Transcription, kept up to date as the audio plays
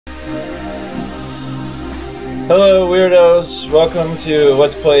Hello, weirdos. Welcome to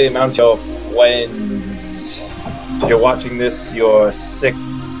Let's Play Mount Your Friends. If you're watching this, you're sick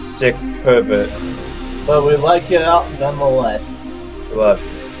pervert. But we like it out nonetheless. We love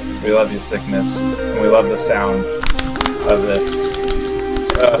you. We love your sickness. And we love the sound of this.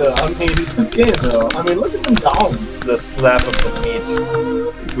 I mean, this game though. I mean, look at them dongs. The slap of the meat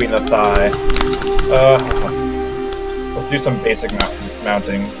between the thigh. Let's do some basic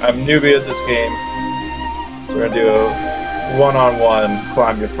mounting. I'm newbie at this game. So we're gonna do a one-on-one,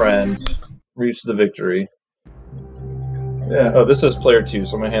 climb your friend, reach the victory. Yeah. Oh, this is player 2,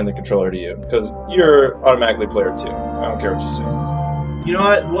 so I'm gonna hand the controller to you, because you're automatically player 2. I don't care what you say. You know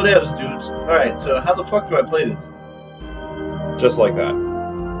what? What else, dudes? Alright, so how the fuck do I play this? Just like that.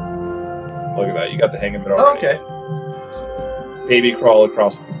 Look at that, you got the hang of it already. Oh, okay. Baby crawl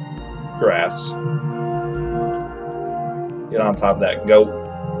across the grass. Get on top of that goat.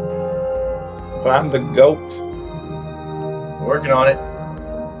 Climb the goat. Working on it.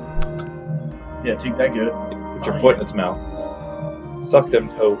 Yeah, take that good. Put your foot in its mouth. Suck them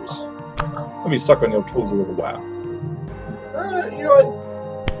toes. Let me suck on your toes a little while. You know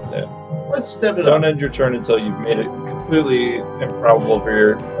what? Yeah. Let's step it Don't up. end your turn until you've made it completely improbable for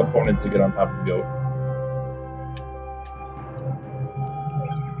your opponent to get on top of the goat.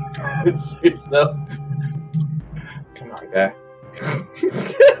 It's serious though. Come on, guy.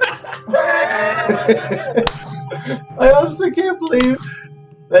 I honestly can't believe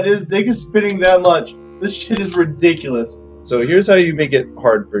that his dick is spinning that much. This shit is ridiculous. So here's how you make it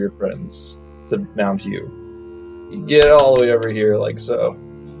hard for your friends to mount you. You get all the way over here like so.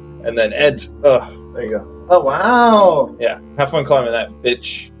 And then edge. There you go. Oh, wow. Yeah, have fun climbing that,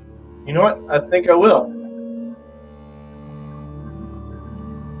 bitch. You know what? I think I will.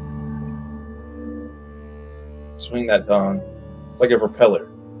 Swing that dong. It's like a propeller.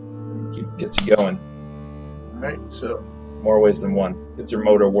 Gets you going. Alright, so. More ways than one. Gets your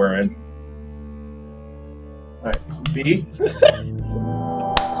motor whirring. Alright, B.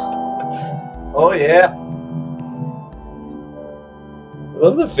 Oh, yeah. I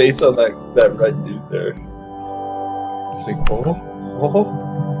love the face on that red dude there. It's like, oh.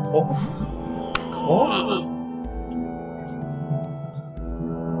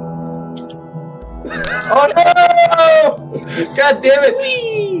 Oh no! God damn it!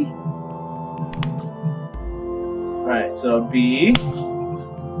 Whee! Alright, so B.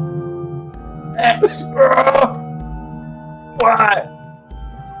 X. Y.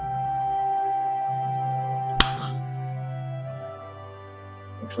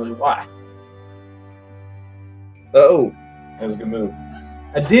 Actually, Y. Oh! That was a good move.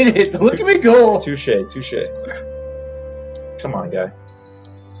 I did it! Look at me go! Touche. Come on, guy.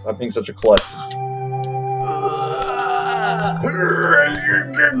 Stop being such a klutz.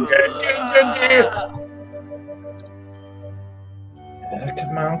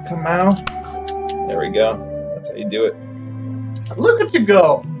 Come on. There we go. That's how you do it. Look at you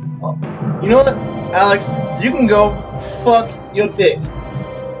go! Oh, you know what, Alex? You can go fuck your dick.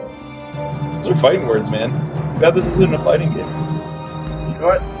 Those are fighting words, man. God, this isn't a fighting game. You know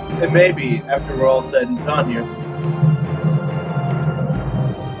what? It may be after we're all said and done here.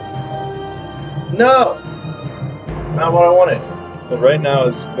 No! Not what I wanted. But right now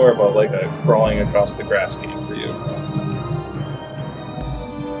it's more about like a crawling across the grass game for you.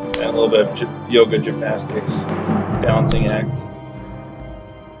 And a little bit of yoga gymnastics. Balancing act.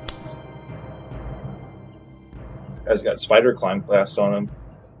 This guy's got spider climb class on him.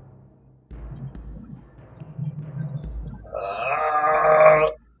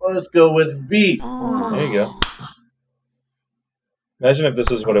 Let's go with B. There you go. Imagine if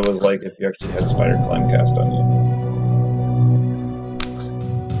this is what it was like if you actually had spider climb cast on you.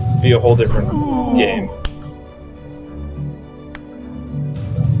 It'd be a whole different game.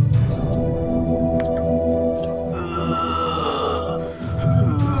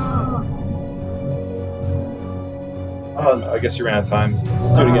 I guess you ran out of time.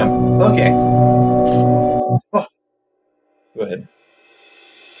 Let's do it again. Okay. Oh. Go ahead.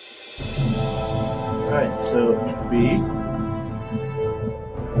 Alright, so B.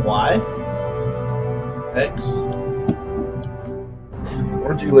 Y. X.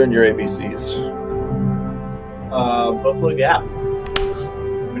 Where did you learn your ABCs? Buffalo Gap.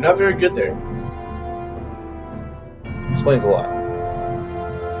 We're not very good there. Explains a lot.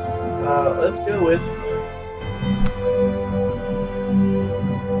 Let's go with...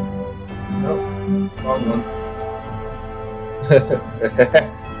 Nope. Wrong one.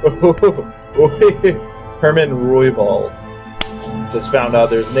 Herman Roybal. Just found out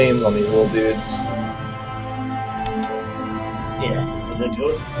there's names on these little dudes. Yeah. Is that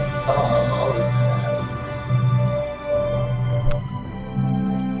good? Oh,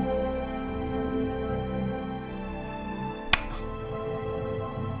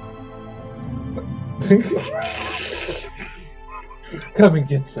 Come and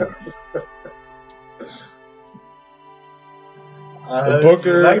get some.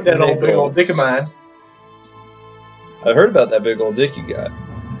 Booker, like that old big old dick of mine. I heard about that big old dick you got.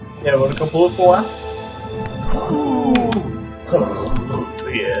 Yeah, want to come pull it for a while? Oh,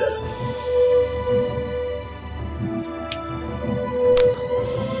 yeah.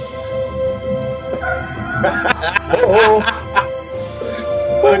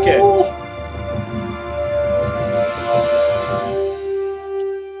 Okay.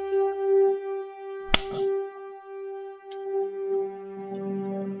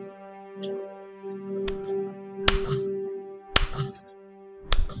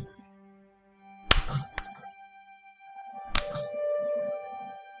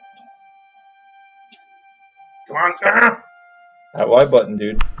 Come on, That Y button,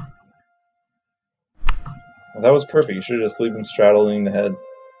 dude. Well, that was perfect. You should have just leave him straddling the head.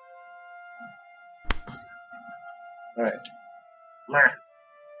 Alright.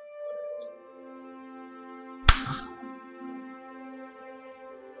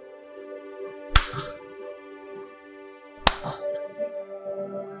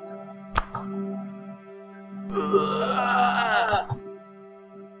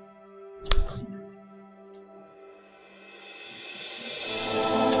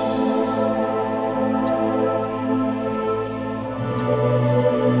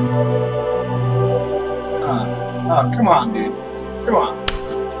 Oh, come on, dude. Come on.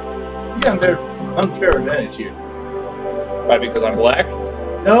 You got an unfair advantage here. Why, because I'm black?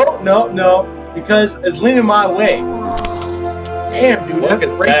 No. Because it's leaning my way. Damn, dude. Look That's at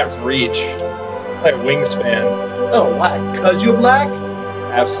racist. that reach. Like wingspan. Oh, why? Because you're black?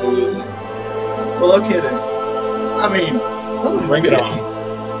 Absolutely. Well, okay then. I mean, somebody Bring it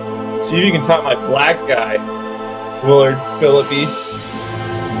on. See if you can top my black guy, Willard Philippi.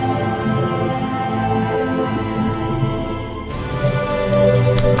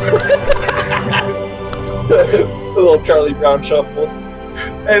 A little Charlie Brown shuffle.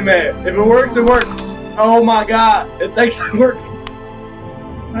 Hey man, if it works, it works. Oh my god, it's actually working.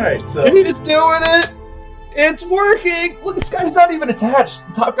 Alright, so. Dude, it's doing it! It's working! Look, this guy's not even attached.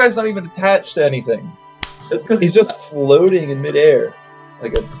 The top guy's not even attached to anything. It's because He's just floating in midair.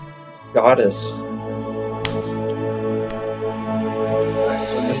 Like a goddess. Alright,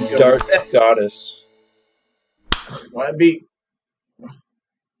 so then you go Dark with X. goddess. Why be?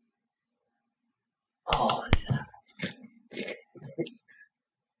 Oh, yeah.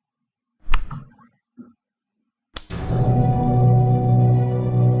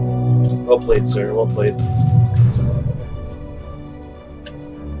 Well played, sir. Well played.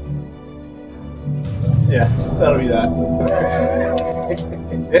 Yeah, that'll be that.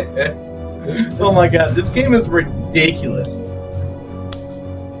 Oh my god, this game is ridiculous.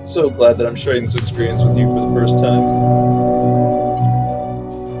 So glad that I'm sharing this experience with you for the first time.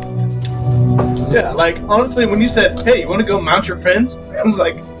 Yeah, like, honestly, when you said, hey, you want to go mount your fence? I was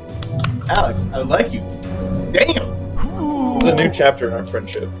like, Alex, I would like you. Damn! It's a new chapter in our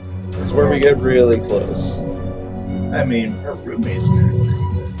friendship. It's where we get really close. I mean, we're roommates and everything.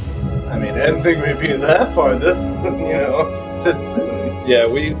 I mean, I didn't think we'd be that far this, this soon. Yeah,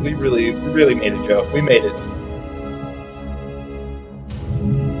 we really made it, Joe. We made it.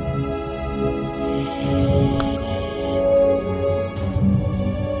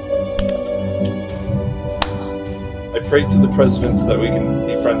 I pray to the presidents that we can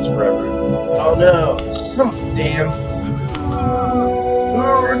be friends forever. Oh no, some damn.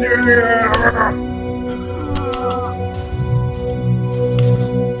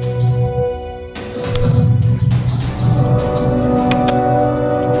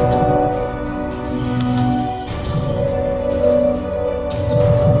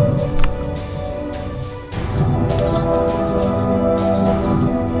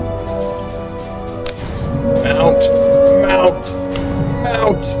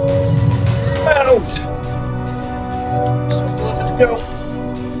 Go.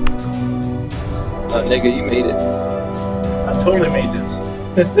 Nigga, you made it. I totally made this.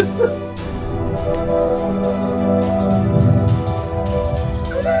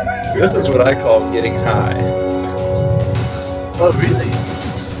 This is what I call getting high. Oh, really?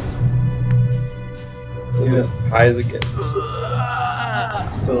 This is as high as it gets.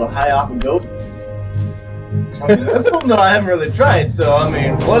 So high off and go. I mean, that's something that I haven't really tried, so I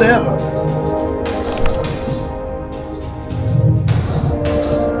mean, whatever.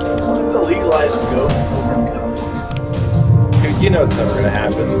 The legalized goat. Dude, you know it's never gonna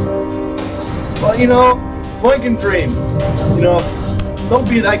happen. Well, you know, one can dream. You know, don't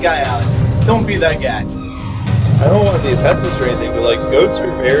be that guy, Alex. Don't be that guy. I don't want to be a pessimist or anything, but like goats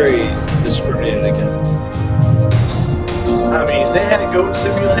are very discriminated against. I mean, they had a goat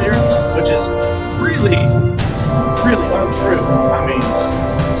simulator, which is really, really untrue. I mean,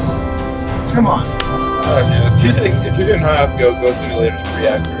 come on. I don't know. If you didn't have Go Simulator is pretty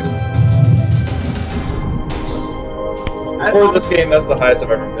accurate. For this game, that's the highest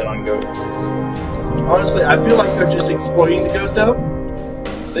I've ever been on Go. Honestly, I feel like they're just exploiting the goat, though.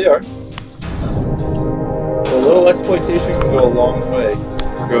 They are. A little exploitation can go a long way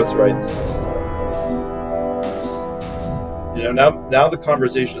for goats' rights. You know, now the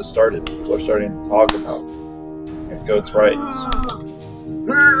conversation has started. People are starting to talk about goats' rights.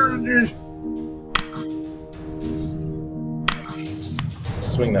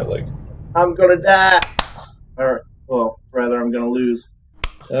 Swing that leg. I'm gonna die. Or, well, rather, I'm gonna lose.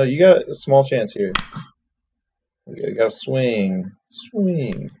 You got a small chance here. You gotta swing.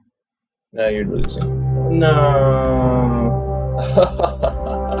 Swing. Now you're losing. No.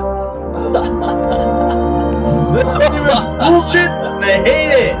 This game is bullshit, and I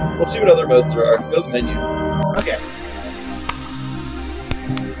hate it. Let's see what other modes there are. Go to the menu. Okay.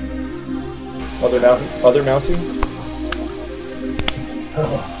 Other mounting?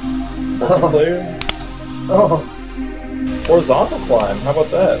 Multiplayer? Oh. Horizontal climb, how about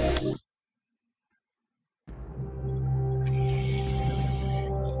that?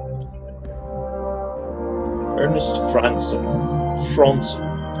 Ernest Franson.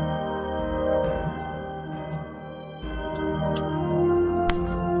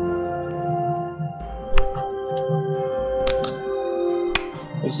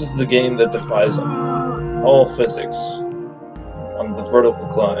 This is the game that defies all physics on the vertical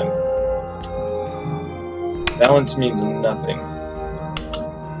climb. Balance means nothing.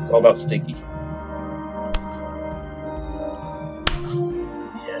 It's all about sticky.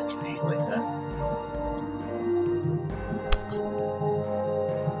 Yeah, can you like that?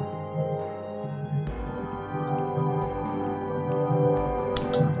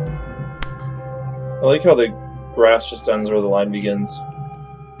 I like how the grass just ends where the line begins.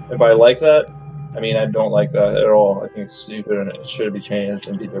 If I like that, I mean I don't like that at all. I think it's stupid and it should be changed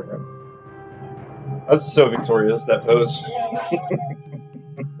and be different. That's so victorious, that pose.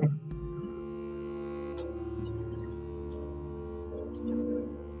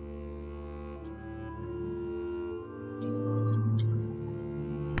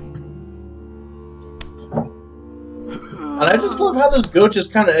 And I just love how this goat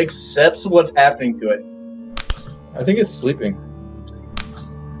just kind of accepts what's happening to it. I think it's sleeping.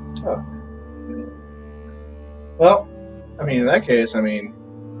 Oh. Well, I mean, in that case, I mean,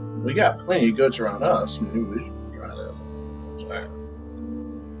 we got plenty of goats around us. Maybe we should try that.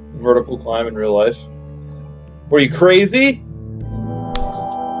 Vertical climb in real life. Were you crazy?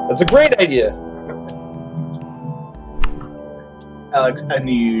 That's a great idea. Alex, I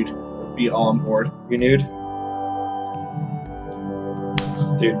knew you'd be all on board. You nude?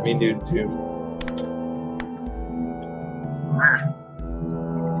 Dude, me nude too.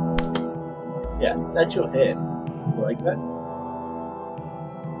 Yeah, that's your head. You like that?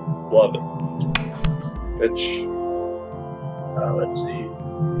 Love it. Bitch. Let's see.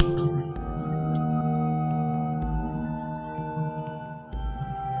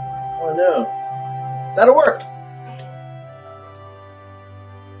 Oh no. That'll work!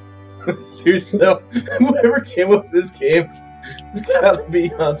 Seriously though, whoever came up with this game has gotta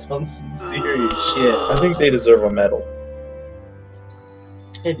be on some serious shit. I think they deserve a medal.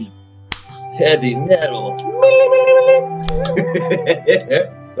 Heavy metal.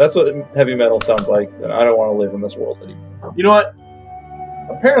 That's what heavy metal sounds like, and I don't want to live in this world anymore. You know what?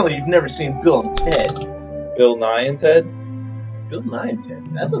 Apparently you've never seen Bill and Ted. Bill Nye and Ted? Bill Nye and Ted?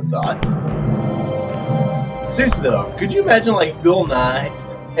 That's a thought. Seriously though, could you imagine like Bill Nye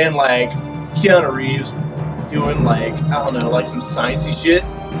and like Keanu Reeves doing like, I don't know, like some sciencey shit?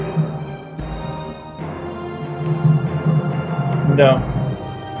 No.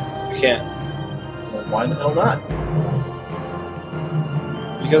 You can't. Well, why the hell not?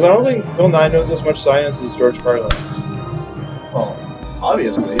 Because I don't think Bill Nye knows as much science as George Carlin. Well,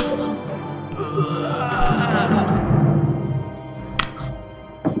 obviously.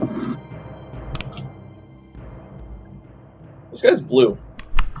 This guy's blue.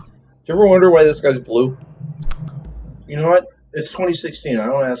 Do you ever wonder why this guy's blue? You know what? It's 2016. I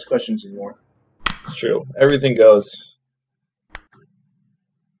don't ask questions anymore. It's true. Everything goes.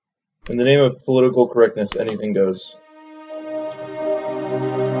 In the name of political correctness, anything goes.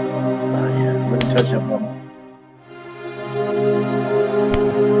 Oh yeah, let me touch that one.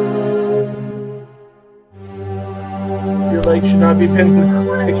 Your leg should not be pinned in the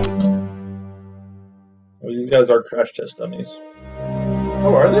leg. Well, these guys are crash test dummies.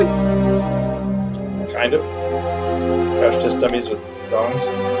 Oh, are they? Kind of. Crash test dummies with dongs.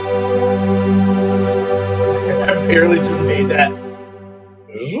 I barely just made that.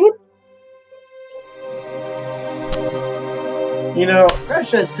 You know,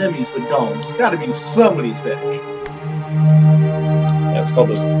 crash test dummies with dongs. It's got to be somebody's fetish. Yeah, it's called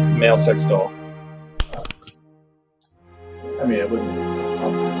this male sex doll. I mean, it wouldn't.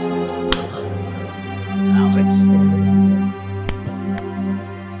 Alex.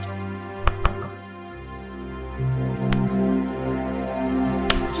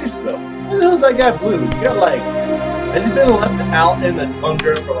 Seriously though, who the hell's that guy Blue? You got like, has he been left out in the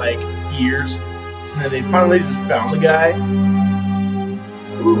tundra for like years? And then they finally just found the guy?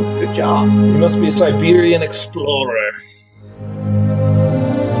 Ooh, good job. You must be a Siberian explorer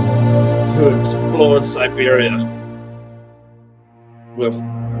who explored Siberia with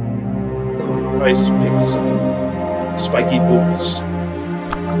ice picks and spiky boots.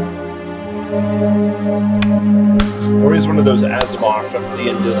 Or he's one of those Asimov from D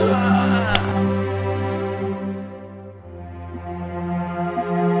and Dizzle.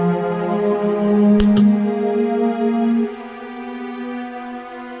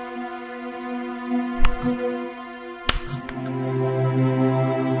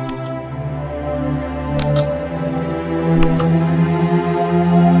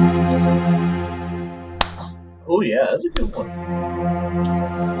 Oh yeah, that's a good one.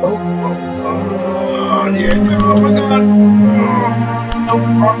 Oh yeah. Oh my god.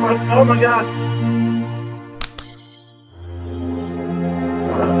 Oh my god.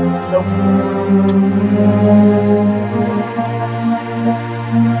 Nope.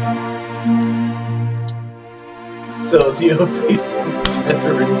 So the face that's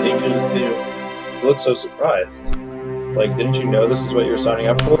ridiculous too. You look so surprised. It's like, didn't you know this is what you were signing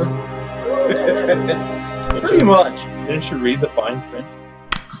up for? Pretty much. Didn't you read the fine print?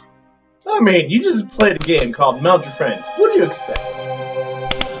 I mean, you just played a game called Melt Your Friends. What do you expect?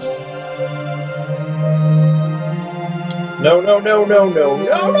 No.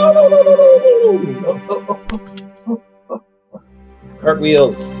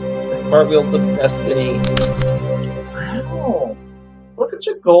 Cartwheels. Cartwheels of destiny. Wow. Look at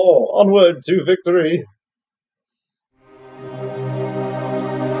your goal. Onward to victory.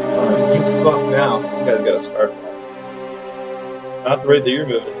 He's fucked now. This guy's got a scarf on. Not the rate that you're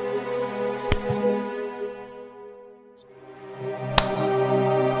moving.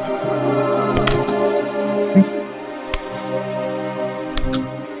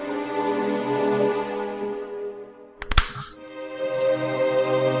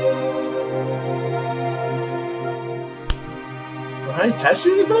 Can I attach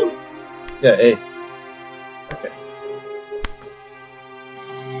you anything? Yeah, hey. Okay.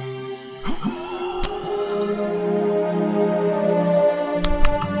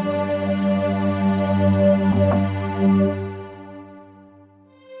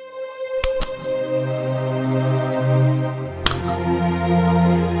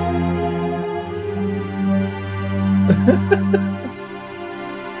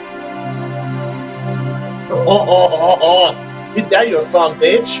 Oh. Hit that, you son,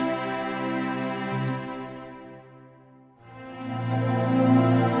 bitch.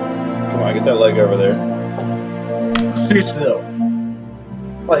 Come on, get that leg over there. Seriously though,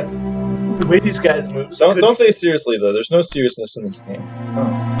 like the way these guys move. Don't say seriously though. There's no seriousness in this game.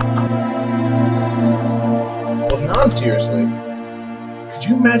 Well, non-seriously. Could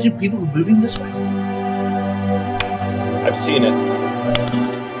you imagine people moving this way? I've seen it.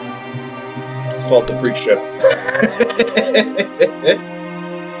 It's called the freak show.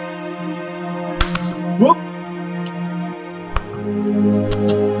 Whoop.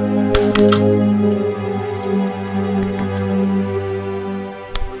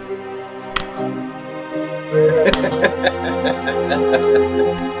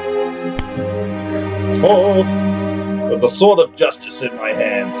 Oh, with the sword of justice in my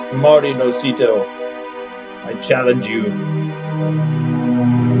hands, Marty Nocito, I challenge you.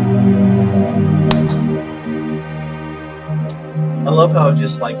 I love how it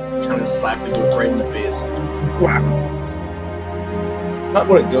just like kind of slapped him right in the face. Whap. Not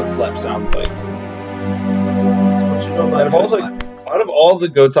what a goat slap sounds like. That's what you know about Out of all the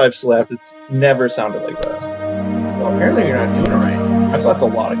goats I've slapped, it's never sounded like that. Well, apparently you're not doing it right. I've slapped a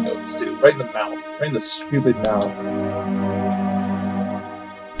lot of goats too, right in the mouth, right in the stupid mouth.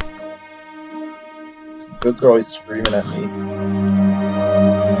 Goats are always screaming at me.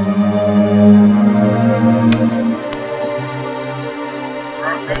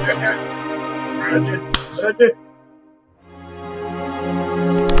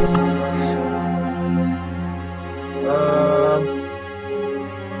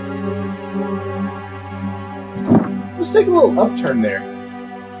 Let's take a little upturn there.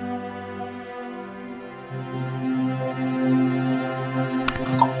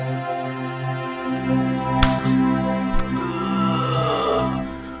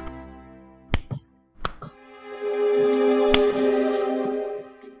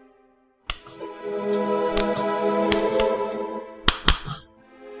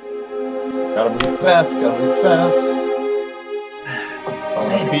 Gotta move fast, gotta move fast.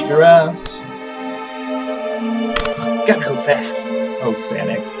 Don't beat your ass. Gotta go fast. Oh,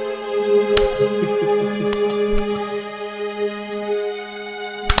 Sanic.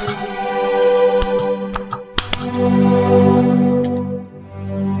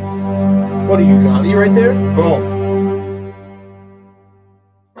 What are you, Gandhi, right there? Boom.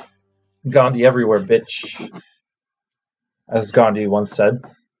 Gandhi everywhere, bitch. As Gandhi once said.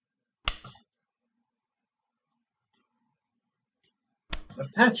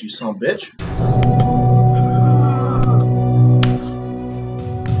 Attach, you son of a bitch.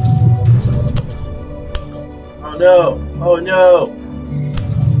 Oh no! Oh no!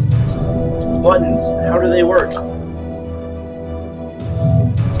 Buttons, how do they work?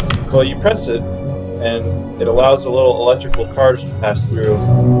 Well, you press it, and it allows a little electrical charge to pass through,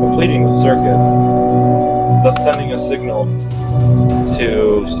 completing the circuit, thus sending a signal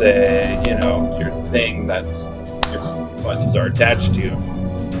to, say, you know, your thing that's your buttons are attached to,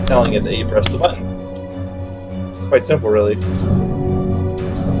 telling it that you press the button. It's quite simple, really.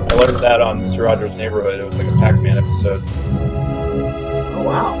 I learned that on Mr. Rogers' Neighborhood. It was like a Pac-Man episode. Oh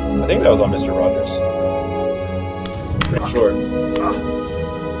wow! I think that was on Mr. Rogers. Pretty sure.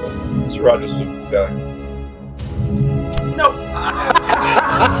 Mr. Rogers was a good guy. No!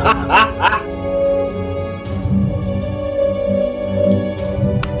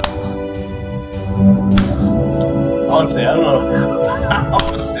 Honestly, I don't know.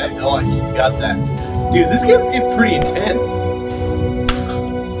 Honestly, I know I just got that. Dude, this game's getting pretty intense.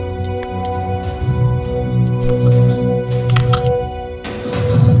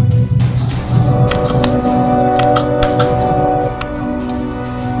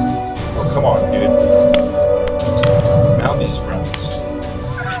 Oh, come on, dude. Mount these friends.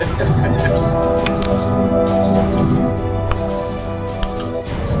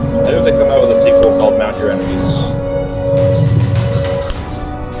 I hope they come out with a sequel called Mount Your Enemies.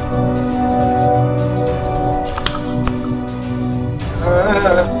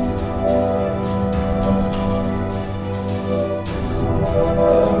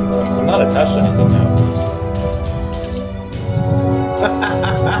 I'm not attached to anything now.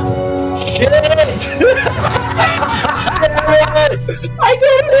 Shit! I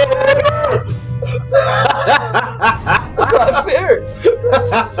did it! It's not fair!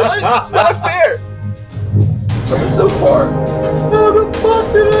 It's not fair! That was so far. How the fuck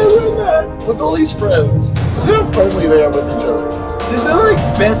did I win that? With all these friends. Look how friendly they are with each other. Dude, they're like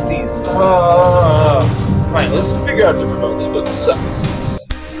besties. Fine, let's figure out different modes, but it sucks.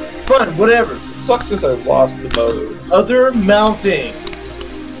 Fun, whatever. It sucks because I lost the mode. Other mounting.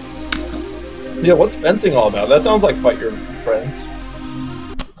 Yeah, what's fencing all about? That sounds like fight your friends.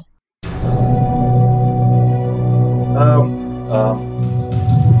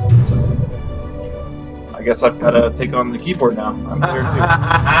 I guess I've got to take on the keyboard now. I'm here too.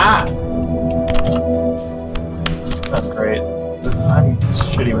 That's great. I'm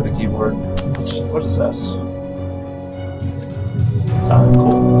shitty with the keyboard. What is this?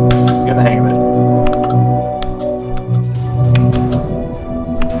 Cool. Get the hang of it.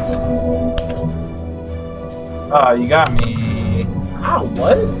 You got me. Ow,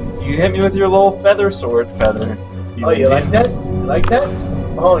 what? You hit me with your little feather sword feather. Oh, you like that? You like that?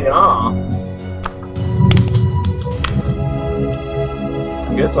 Oh, yeah.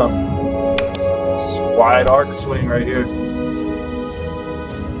 Get some. Wide arc swing right here.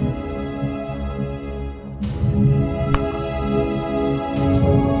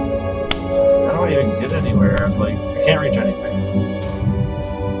 How do I even get anywhere? Like, I can't reach anything.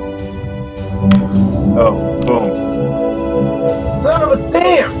 Oh, boom. Son of a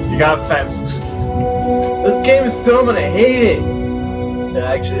damn! You got fenced. This game is dumb and I hate it.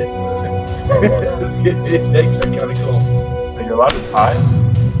 Yeah, actually, this game is actually kind of cool. Are you allowed to tie?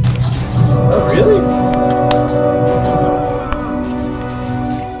 Oh, really?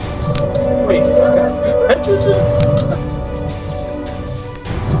 Wait, I just...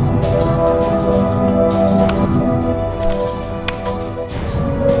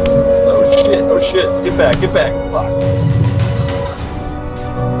 Oh shit, get back, fuck.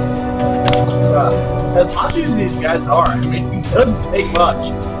 As much as these guys are, I mean, it doesn't take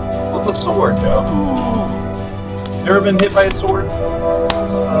much. What's a sword, Joe? You ever been hit by a sword?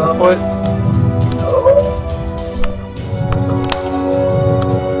 On the foot? No.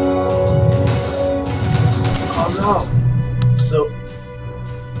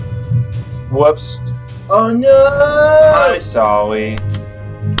 Whoops. Oh no! Hi, sorry.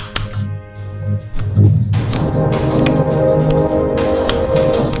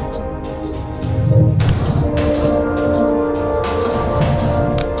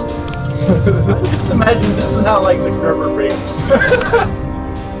 Just imagine this is how like the Gerber breaks.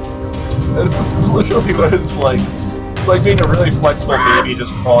 This is literally what it's like. It's like being a really flexible baby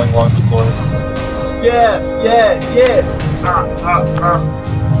just crawling along the floor. Yeah.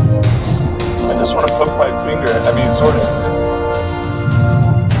 I just want to poke my finger. I mean, sort of.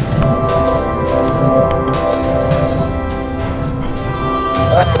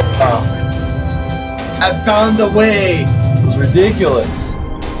 I found a way. It's ridiculous.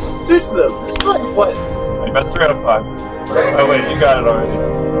 Seriously though, this is like what? I messed 3 out of 5. Oh wait, you got it already.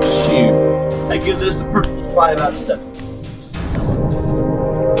 Shoot. I give this a perfect 5 out of 7.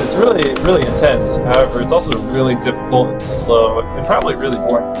 It's really intense. However, it's also really difficult and slow, and probably really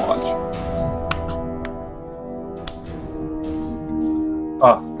boring to watch.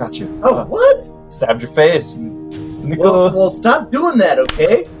 Oh, got you. Oh, what? Stabbed your face. Well, stop doing that,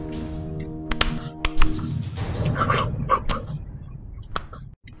 okay?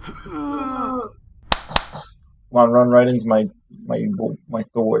 Come on, run right into my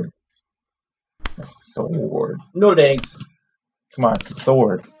sword. My sword. No thanks. Come on,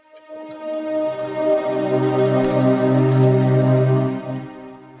 sword.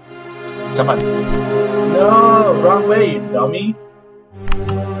 Come on. No, wrong way, you dummy.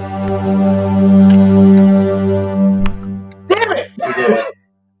 Damn it! You did it.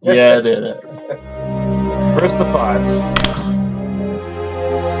 Yeah, I did it. First to 5.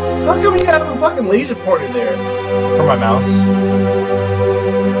 How come you have a fucking laser pointer there? For my mouse.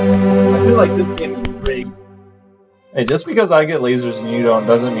 I feel like this game is rigged. Hey, just because I get lasers and you don't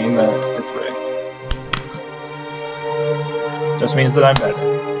doesn't mean that it's rigged. Just means that I'm better.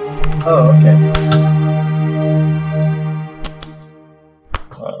 Oh, okay.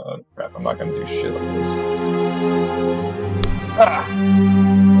 Crap, I'm not gonna do shit like this. Ah!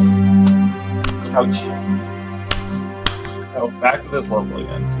 Ouch. Oh, back to this level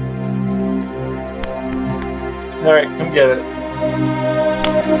again. Alright, come get it.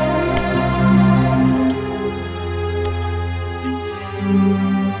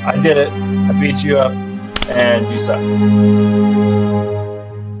 I did it. I beat you up, and you suck.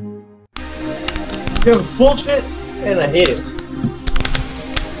 You're bullshit, and I hate it.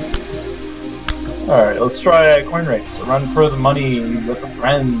 Alright, let's try a coin race. Run for the money with a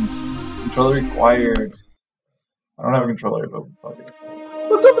friend. Controller required. I don't have a controller, but fuck it.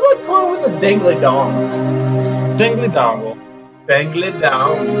 What's up with that car with a dangly dong? Dangly dongle. Dangly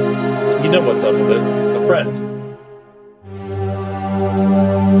dong. You know what's up with it. It's a friend.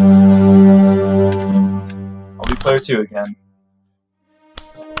 I'll be player 2 again.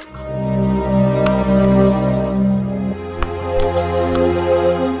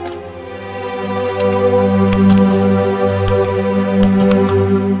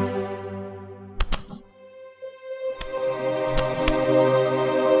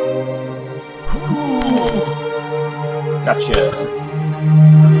 Gotcha.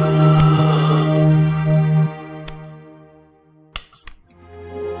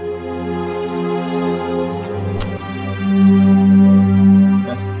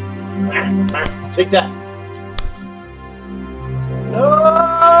 Take that.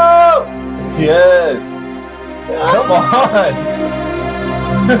 No! Yes! Come on!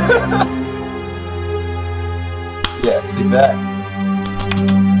 Yeah, take that.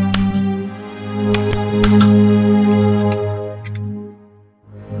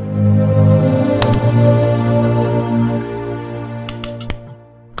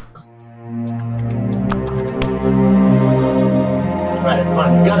 Alright, come on,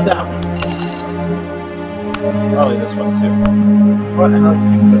 you got that one. Probably this one too. What the hell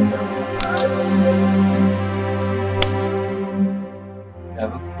does he put down? Yeah,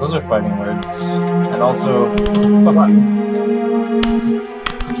 those are fighting words. And also, fuck you.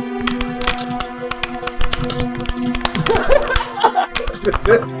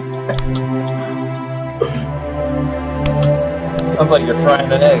 Sounds like you're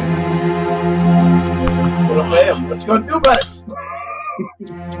frying an egg. That's what I am. What you gonna do about it?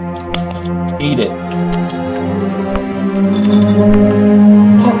 Eat it.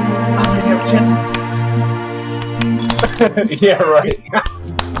 Oh, I didn't have a chance to... Yeah, right.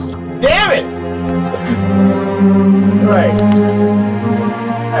 Damn it! Right.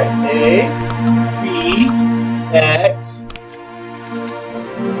 Alright, A, B, X,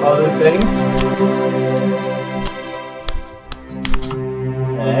 other things.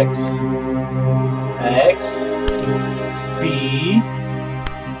 X, X, B,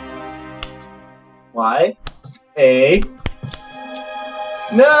 Y-A.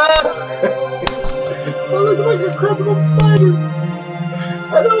 No! I look like a criminal spider.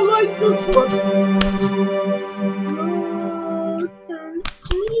 I don't like this one.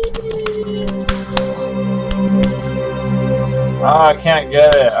 Oh, I can't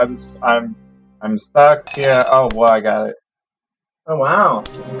get it. I'm stuck here. Oh boy, I got it. Oh wow,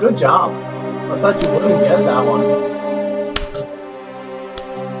 good job. I thought you wouldn't get that one.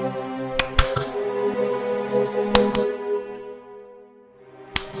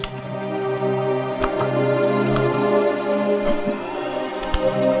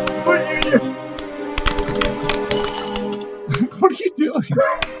 What are you doing?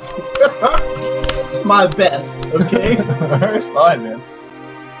 My best, okay? It's fine, man.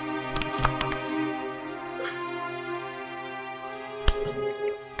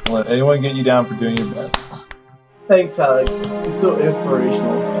 Let anyone get you down for doing your best. Thanks, Alex. You're so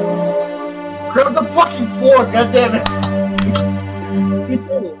inspirational. Grab the fucking floor, goddammit! You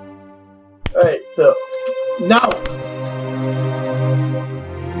did it. Alright, so now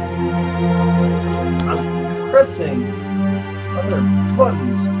I'm pressing other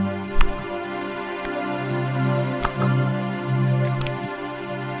buttons.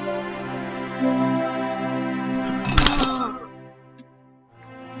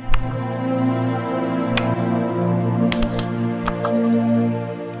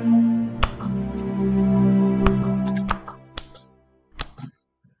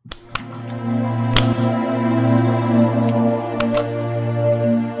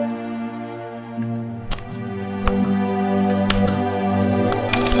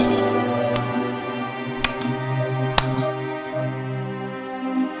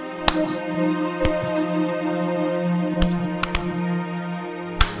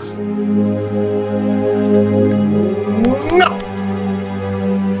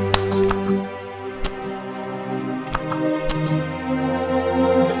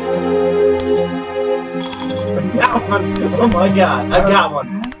 Oh my god, I got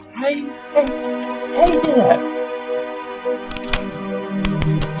one. How you do that?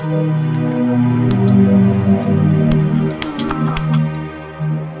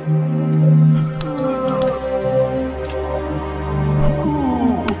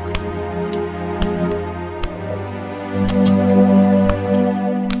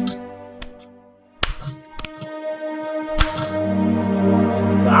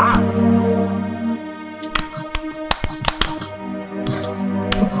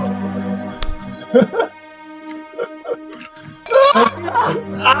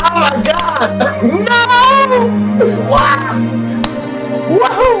 Oh my god! No! Wow!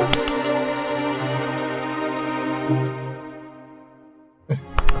 Whoa!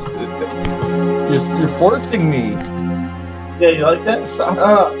 You're forcing me. Yeah, you like that? Stop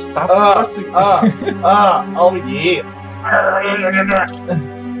forcing me. Oh yeah.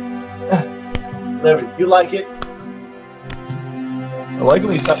 Whatever. You like it? I like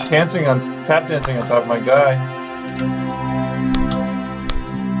when you stop tap dancing on top of my guy.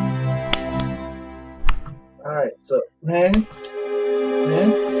 Alright, so man.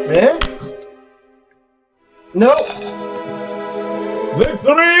 No!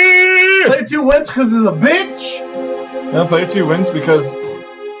 Victory! Player 2 wins because of the bitch! No, player 2 wins because...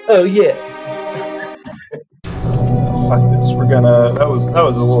 Oh yeah. Fuck this, we're gonna... That was a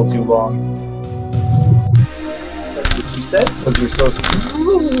little too long. That's what you said? Because you're so...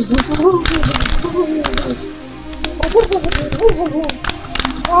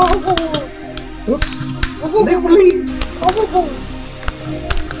 Oops.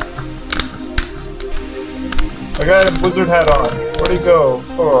 I got a blizzard hat on. Where'd he go?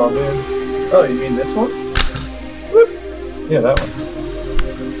 Oh, man. Oh, you mean this one? Yeah, that one.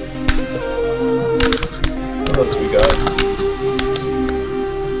 What else we got?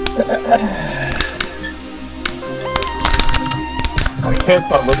 I can't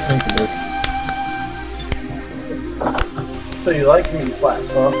stop listening to this. So you like me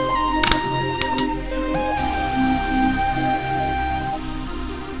flaps, huh?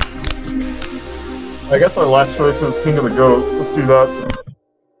 I guess our last choice was King of the Goat. Let's do that.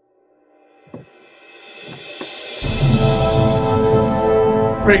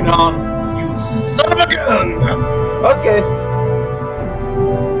 Bring on, you son of a gun! Okay.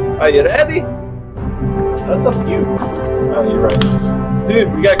 Are you ready? That's up to you. Oh, you're right.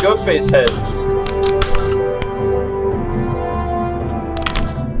 Dude, we got goat face heads.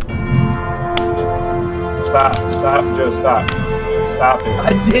 Stop, Joe, stop. Stop it.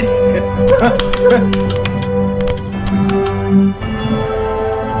 I did.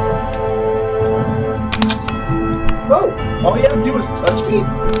 Oh! All you have to do is touch me?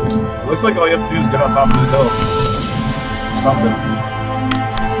 It looks like all you have to do is get on top of the hill. Something.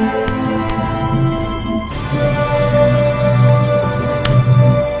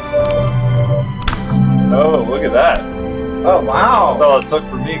 Oh, look at that. Oh, wow. That's all it took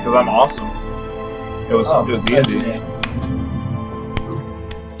for me because I'm awesome. It was easy.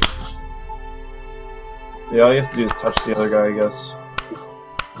 Yeah, all you have to do is touch the other guy, I guess.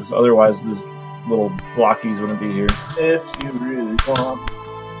 Because otherwise, these little blockies wouldn't be here. If you really want to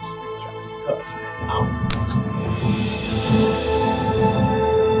touch. Ow.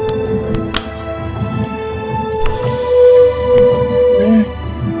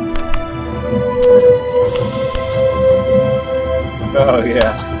 Oh,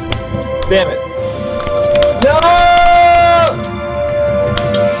 yeah. Damn it. No!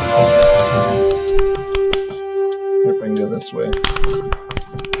 If I can go this way.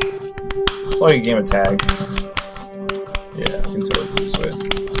 It's like a game of tag. Yeah, I can totally go this way.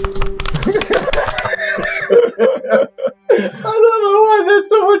 I don't know why that's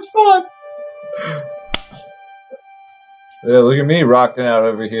so much fun. Yeah, look at me rocking out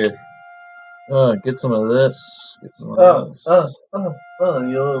over here. Get some of this. Get some of this. You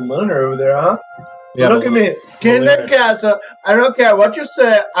little loner over there, huh? Yeah, Look at me. King of the castle. I don't care what you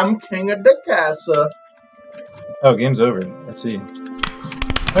say. I'm king of the castle. Oh, game's over. I see.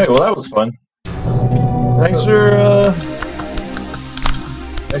 Hey, well that was fun. Thanks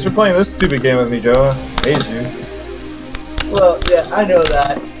for playing this stupid game with me, Joe. I hate you. Well, yeah, I know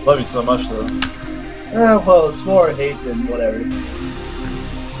that. Love you so much, though. Well, it's more hate than whatever.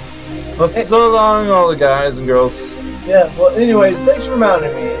 Well, so long, all the guys and girls. Yeah, well, anyways, thanks for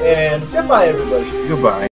mounting me, and goodbye, everybody. Goodbye.